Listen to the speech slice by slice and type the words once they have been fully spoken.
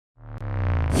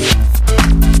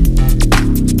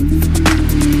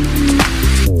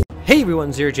Hey everyone,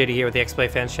 ZeroJD here with the X-Play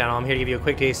Fans channel. I'm here to give you a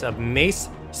quick taste of MACE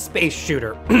Space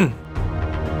Shooter.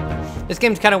 This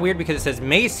game's kind of weird because it says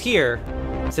MACE here,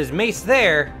 it says MACE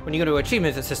there. When you go to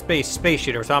achievements, it says Space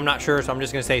Shooter, so I'm not sure, so I'm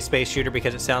just going to say Space Shooter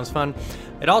because it sounds fun.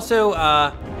 It also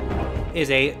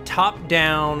is a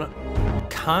top-down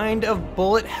kind of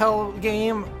bullet hell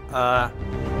game.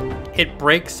 It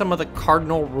breaks some of the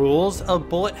cardinal rules of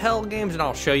bullet hell games, and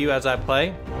I'll show you as I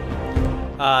play.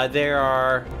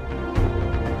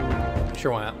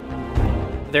 Sure, why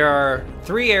not? There are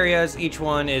 3 areas. Each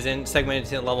one is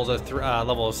segmented into levels of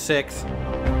level of 6.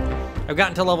 I've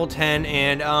gotten to level 10,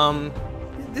 and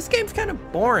this game's kind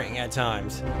of boring at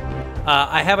times.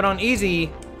 I have it on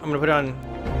easy. I'm gonna put it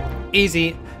on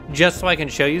easy just so I can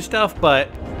show you stuff, but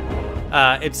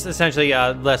it's essentially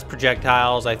less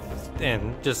projectiles,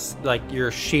 and just like your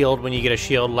shield, when you get a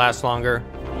shield, lasts longer.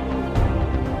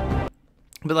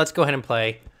 But let's go ahead and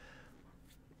play.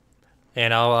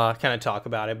 And I'll kind of talk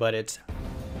about it, but it's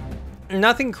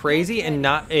nothing crazy and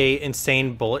not a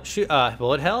insane bullet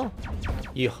hell.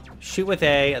 You shoot with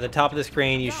A. At the top of the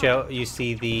screen, you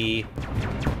see the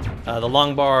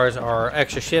long bars are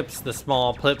extra ships. The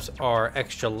small blips are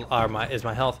is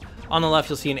my health. On the left,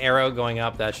 you'll see an arrow going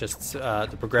up. That's just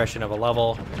the progression of a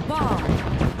level.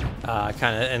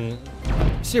 Kind of and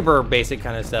super basic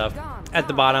kind of stuff. At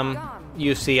the bottom,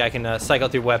 you see I can cycle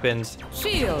through weapons.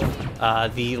 Shield.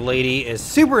 The lady is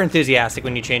super enthusiastic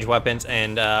when you change weapons,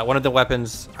 and one of the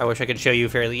weapons I wish I could show you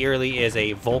fairly early is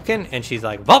a Vulcan, and she's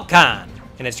like, Vulcan!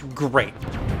 And it's great.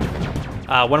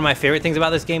 One of my favorite things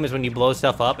about this game is when you blow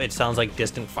stuff up, it sounds like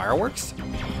distant fireworks.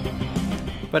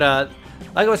 But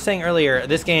like I was saying earlier,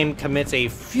 this game commits a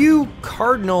few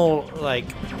cardinal, like,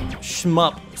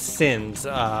 shmup sins.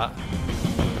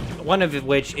 One of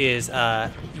which is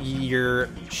your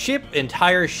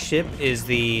entire ship is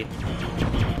the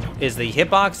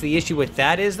hitbox. The issue with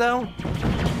that is, though,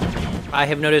 I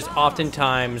have noticed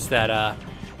oftentimes that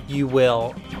you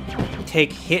will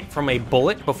take hit from a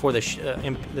bullet before the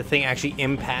thing actually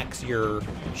impacts your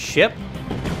ship.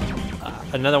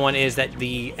 Another one is that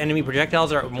the enemy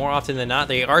projectiles are, more often than not,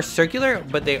 they are circular,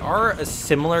 but they are a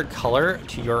similar color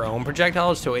to your own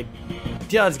projectiles, so it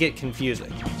does get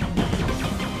confusing.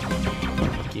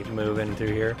 Keep moving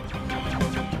through here.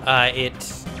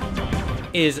 It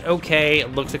is okay,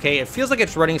 it looks okay. It feels like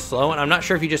it's running slow, and I'm not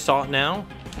sure if you just saw it now,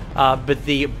 but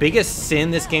the biggest sin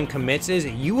this game commits is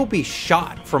you will be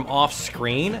shot from off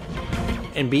screen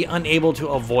and be unable to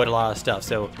avoid a lot of stuff.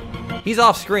 So he's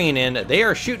off screen and they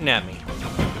are shooting at me.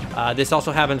 This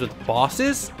also happens with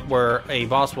bosses, where a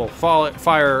boss will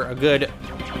fire a good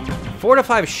 4 to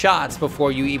 5 shots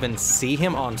before you even see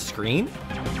him on screen.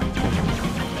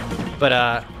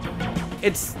 But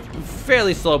it's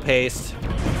fairly slow paced.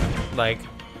 Like,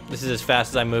 this is as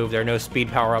fast as I move. There are no speed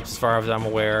power-ups as far as I'm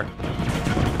aware.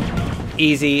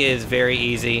 Easy is very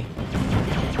easy.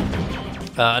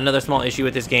 Another small issue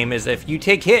with this game is if you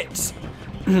take hits,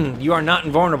 you are not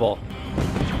invulnerable.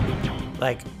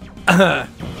 Like,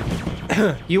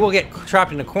 you will get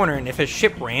trapped in a corner, and if a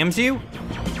ship rams you,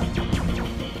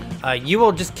 you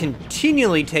will just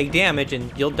continually take damage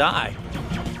and you'll die.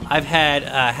 I've had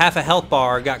half a health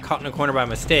bar got caught in a corner by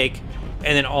mistake,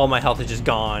 and then all my health is just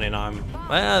gone, and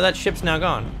well, that ship's now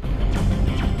gone.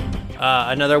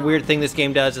 Another weird thing this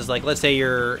game does is, like, let's say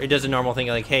it does a normal thing,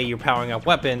 like, hey, you're powering up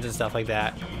weapons and stuff like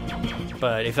that.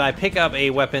 But if I pick up a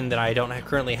weapon that I don't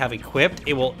currently have equipped,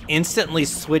 it will instantly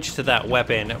switch to that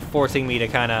weapon, forcing me to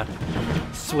kind of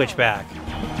switch back.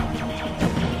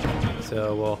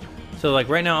 So like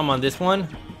right now I'm on this one.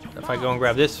 If I go and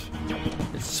grab this,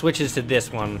 it switches to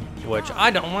this one, which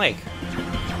I don't like.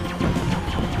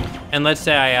 And let's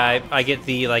say I get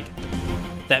the, like,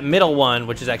 that middle one,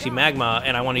 which is actually magma,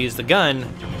 and I want to use the gun.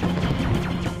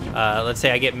 Let's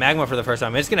say I get magma for the first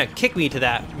time. It's gonna kick me to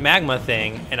that magma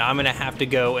thing, and I'm gonna have to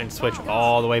go and switch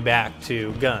all the way back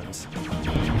to guns.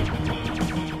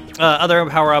 Other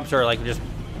power-ups are like just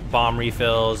bomb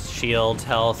refills, shields,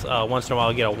 health. Once in a while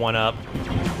you get a 1-up.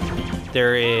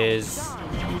 There is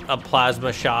a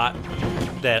plasma shot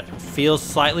that feels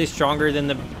slightly stronger than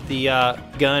the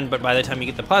gun, but by the time you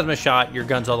get the plasma shot, your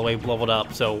gun's all the way leveled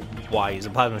up, so why use a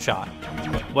plasma shot?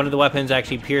 One of the weapons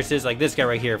actually pierces, like this guy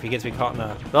right here. If he gets me caught in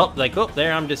a... Oh, like, oh,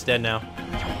 there, I'm just dead now.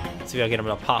 Let's see if I get him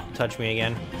to touch me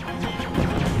again.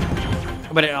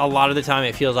 But a lot of the time,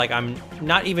 it feels like I'm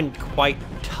not even quite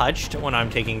touched when I'm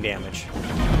taking damage.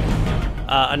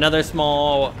 Another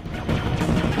small...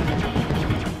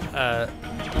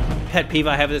 pet peeve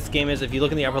I have with this game is if you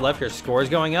look in the upper left, your score is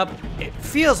going up. It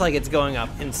feels like it's going up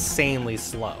insanely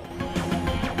slow.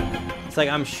 It's like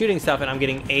I'm shooting stuff and I'm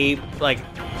getting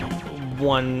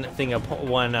one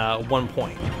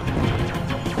point.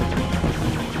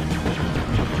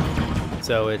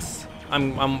 So it's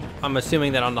I'm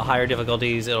assuming that on the higher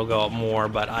difficulties it'll go up more,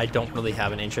 but I don't really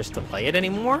have an interest to play it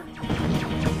anymore.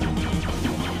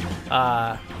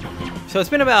 So it's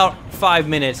been about 5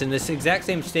 minutes, and this exact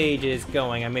same stage is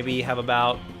going. I maybe have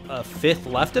about a fifth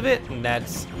left of it, and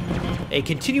that's a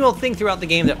continual thing throughout the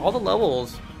game that all the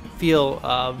levels feel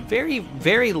very,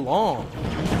 very long.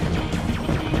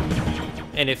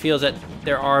 And it feels that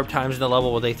there are times in the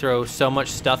level where they throw so much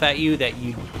stuff at you that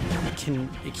you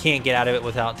can't get out of it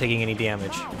without taking any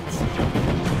damage.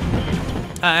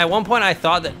 At one point I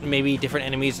thought that maybe different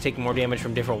enemies take more damage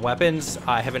from different weapons.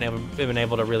 I haven't ever been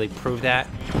able to really prove that.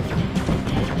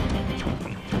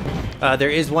 There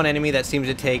is one enemy that seems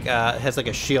to take, has like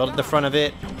a shield at the front of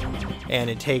it, and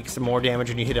it takes more damage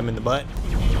when you hit him in the butt.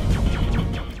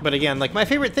 But again, like, my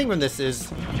favorite thing from this is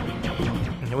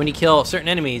when you kill certain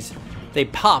enemies, they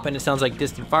pop and it sounds like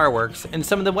distant fireworks, and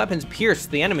some of the weapons pierce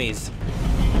the enemies.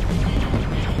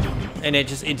 And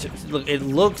it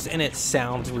looks and it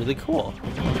sounds really cool.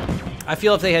 I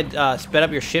feel if they had sped up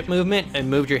your ship movement and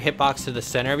moved your hitbox to the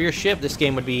center of your ship, this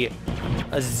game would be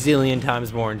a zillion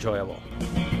times more enjoyable.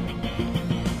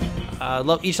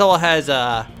 Each level has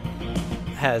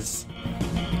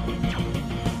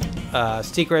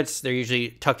secrets. They're usually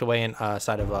tucked away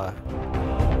inside of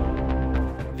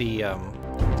the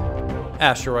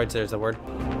asteroids. There's the word.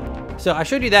 So I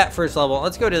showed you that first level.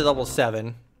 Let's go to level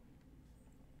 7.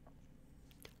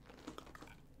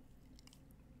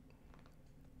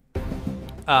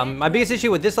 My biggest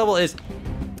issue with this level is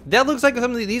that looks like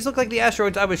some of these look like the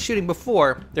asteroids I was shooting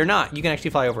before. They're not. You can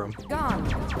actually fly over them. Gun,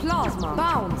 plasma,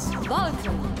 bounce,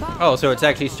 Vulcan, bounce. Oh, so it's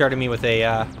actually starting me with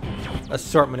a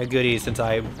assortment of goodies since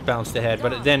I bounced ahead.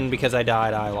 But then because I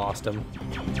died, I lost them.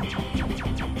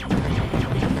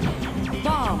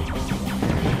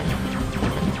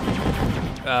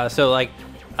 So like,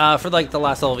 for like the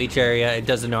last level of each area, it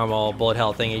does the normal bullet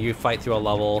hell thing. You fight through a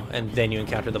level and then you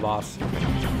encounter the boss.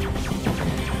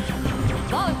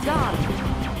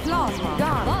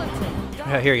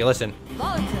 Here, you listen.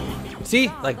 See?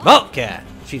 Like, Volcat!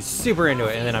 She's super into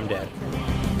it, and then I'm dead.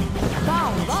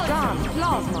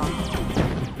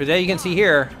 But as you can see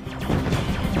here,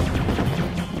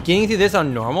 getting through this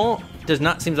on normal does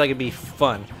not seem like it'd be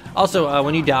fun. Also,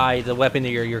 when you die, the weapon that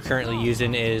you're currently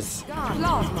using is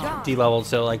de-leveled,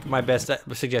 so like my best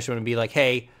suggestion would be like,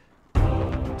 hey,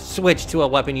 switch to a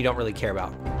weapon you don't really care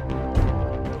about.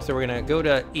 So we're gonna go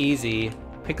to easy,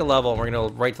 pick a level, and we're gonna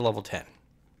right to level 10.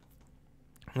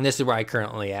 And this is where I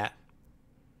currently at.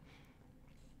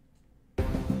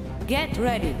 Get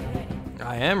ready.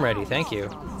 I am ready, thank you.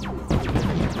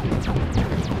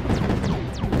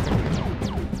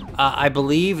 I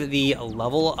believe the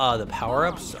level, the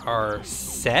power-ups are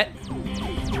set.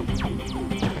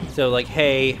 So like,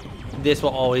 hey, this will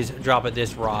always drop at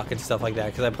this rock and stuff like that,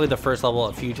 because I played the first level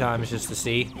a few times just to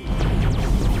see.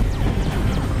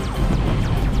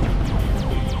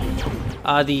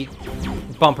 The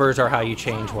bumpers are how you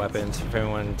change weapons, if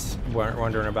anyone's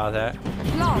wondering about that.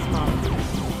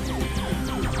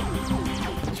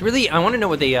 It's really, I want to know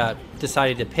what they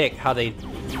decided to pick, how they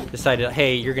decided,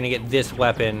 hey, you're going to get this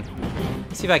weapon.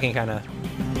 Let's see if I can kind of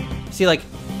see, like,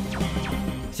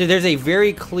 so there's a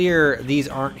very clear, these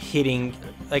aren't hitting,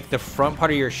 like, the front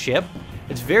part of your ship.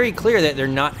 It's very clear that they're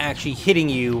not actually hitting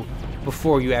you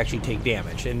before you actually take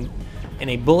damage. And in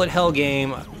a bullet hell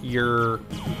game, your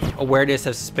awareness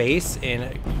of space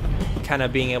and kind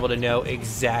of being able to know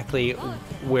exactly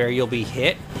where you'll be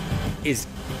hit is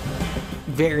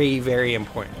very, very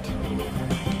important.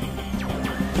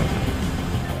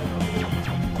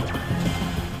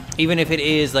 Even if it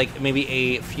is like maybe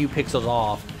a few pixels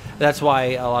off. That's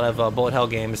why a lot of bullet hell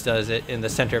games does it in the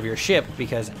center of your ship,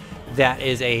 because that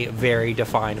is a very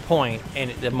defined point, and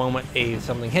at the moment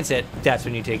something hits it, that's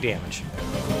when you take damage.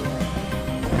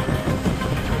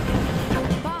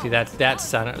 See, that's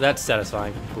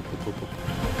satisfying. Boop, boop, boop, boop.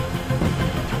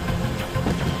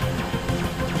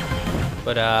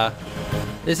 But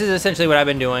this is essentially what I've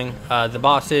been doing. The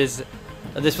bosses,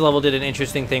 this level did an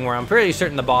interesting thing where I'm pretty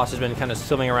certain the boss has been kind of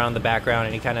swimming around the background,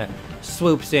 and he kind of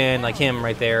swoops in, like him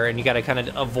right there, and you got to kind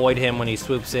of avoid him when he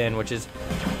swoops in, which is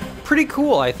pretty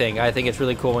cool, I think. I think it's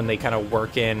really cool when they kind of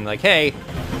work in, like, hey,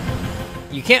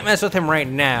 you can't mess with him right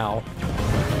now,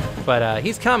 but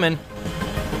he's coming.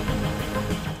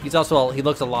 He's also, he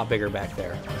looks a lot bigger back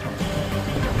there.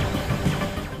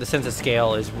 The sense of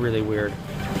scale is really weird.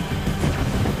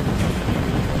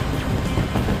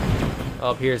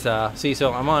 Oh, here's, see,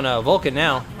 so I'm on Vulcan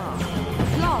now.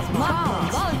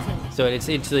 So it's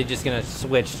instantly just gonna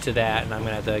switch to that, and I'm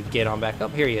gonna have to get on back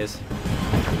up. Here he is.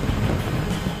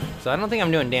 So I don't think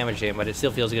I'm doing damage to him, but it still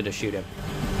feels good to shoot him.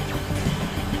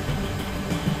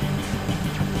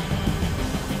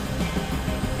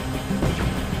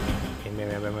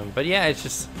 But yeah, it's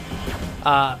just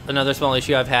another small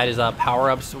issue I've had is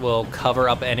power-ups will cover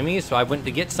up enemies, so I went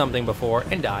to get something before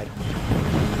and died.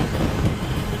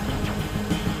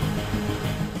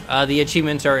 The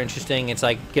achievements are interesting. It's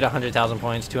like get 100,000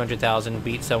 points, 200,000,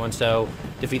 beat so-and-so,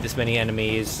 defeat this many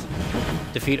enemies,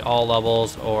 defeat all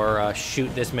levels, or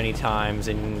shoot this many times,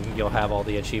 and you'll have all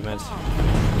the achievements.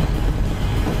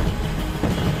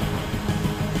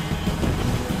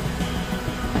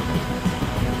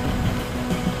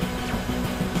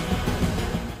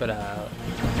 But,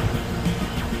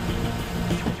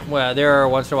 well, there are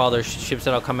once in a while there's ships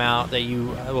that'll come out that you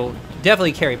will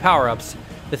definitely carry power-ups.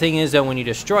 The thing is, though, when you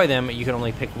destroy them, you can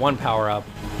only pick one power-up,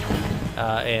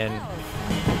 and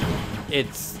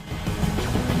it's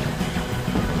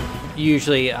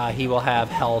usually he will have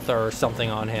health or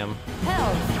something on him.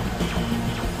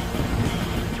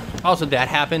 Also, that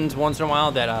happens once in a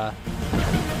while that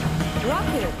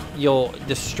you'll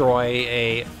destroy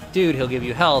a dude, he'll give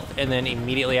you health, and then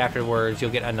immediately afterwards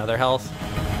you'll get another health.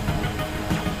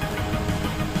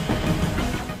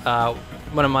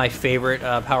 One of my favorite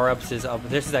power-ups is,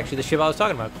 this is actually the ship I was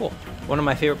talking about, cool. One of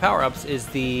my favorite power-ups is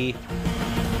they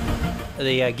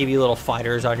give you little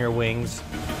fighters on your wings.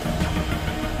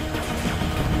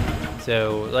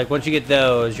 So, like, once you get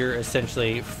those, you're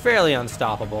essentially fairly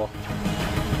unstoppable.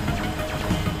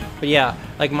 But yeah,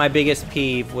 like, my biggest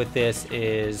peeve with this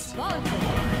is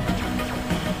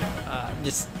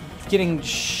just getting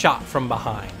shot from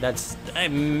behind. That's a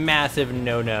massive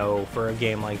no-no for a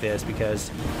game like this because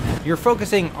you're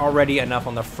focusing already enough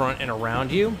on the front and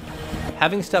around you.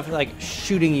 Having stuff like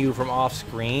shooting you from off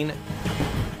screen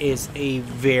is a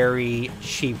very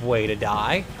cheap way to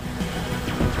die.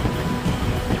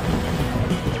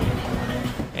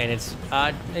 And it's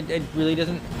it really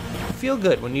doesn't feel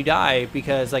good when you die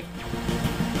because, like,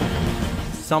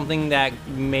 something that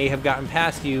may have gotten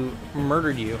past you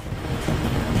murdered you.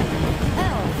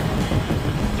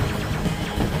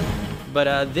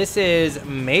 But this is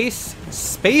MACE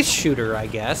Space Shooter, I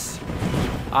guess.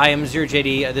 I am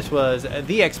ZeroJD. This was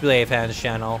the XBLA Fans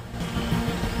channel.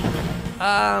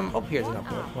 Oh, here's an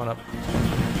upload. One up.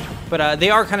 But they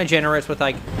are kind of generous with,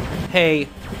 like, hey,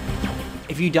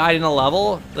 if you died in a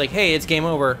level, like, hey, it's game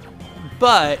over.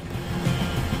 But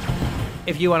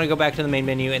if you want to go back to the main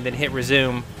menu and then hit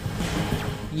resume,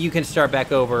 you can start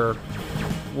back over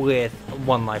with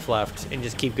 1 life left and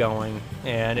just keep going.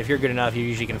 And if you're good enough, you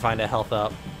usually can find a health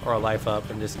up or a life up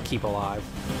and just keep alive.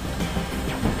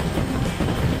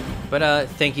 But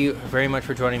thank you very much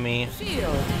for joining me.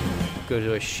 Shield. Go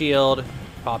to a shield,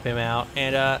 pop him out,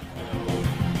 and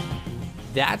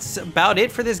that's about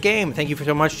it for this game. Thank you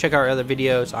so much. Check out our other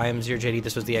videos. I am ZeroJD.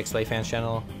 This was the XBLA Fans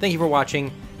channel. Thank you for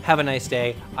watching. Have a nice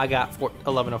day. I got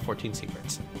 11 of 14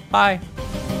 secrets. Bye.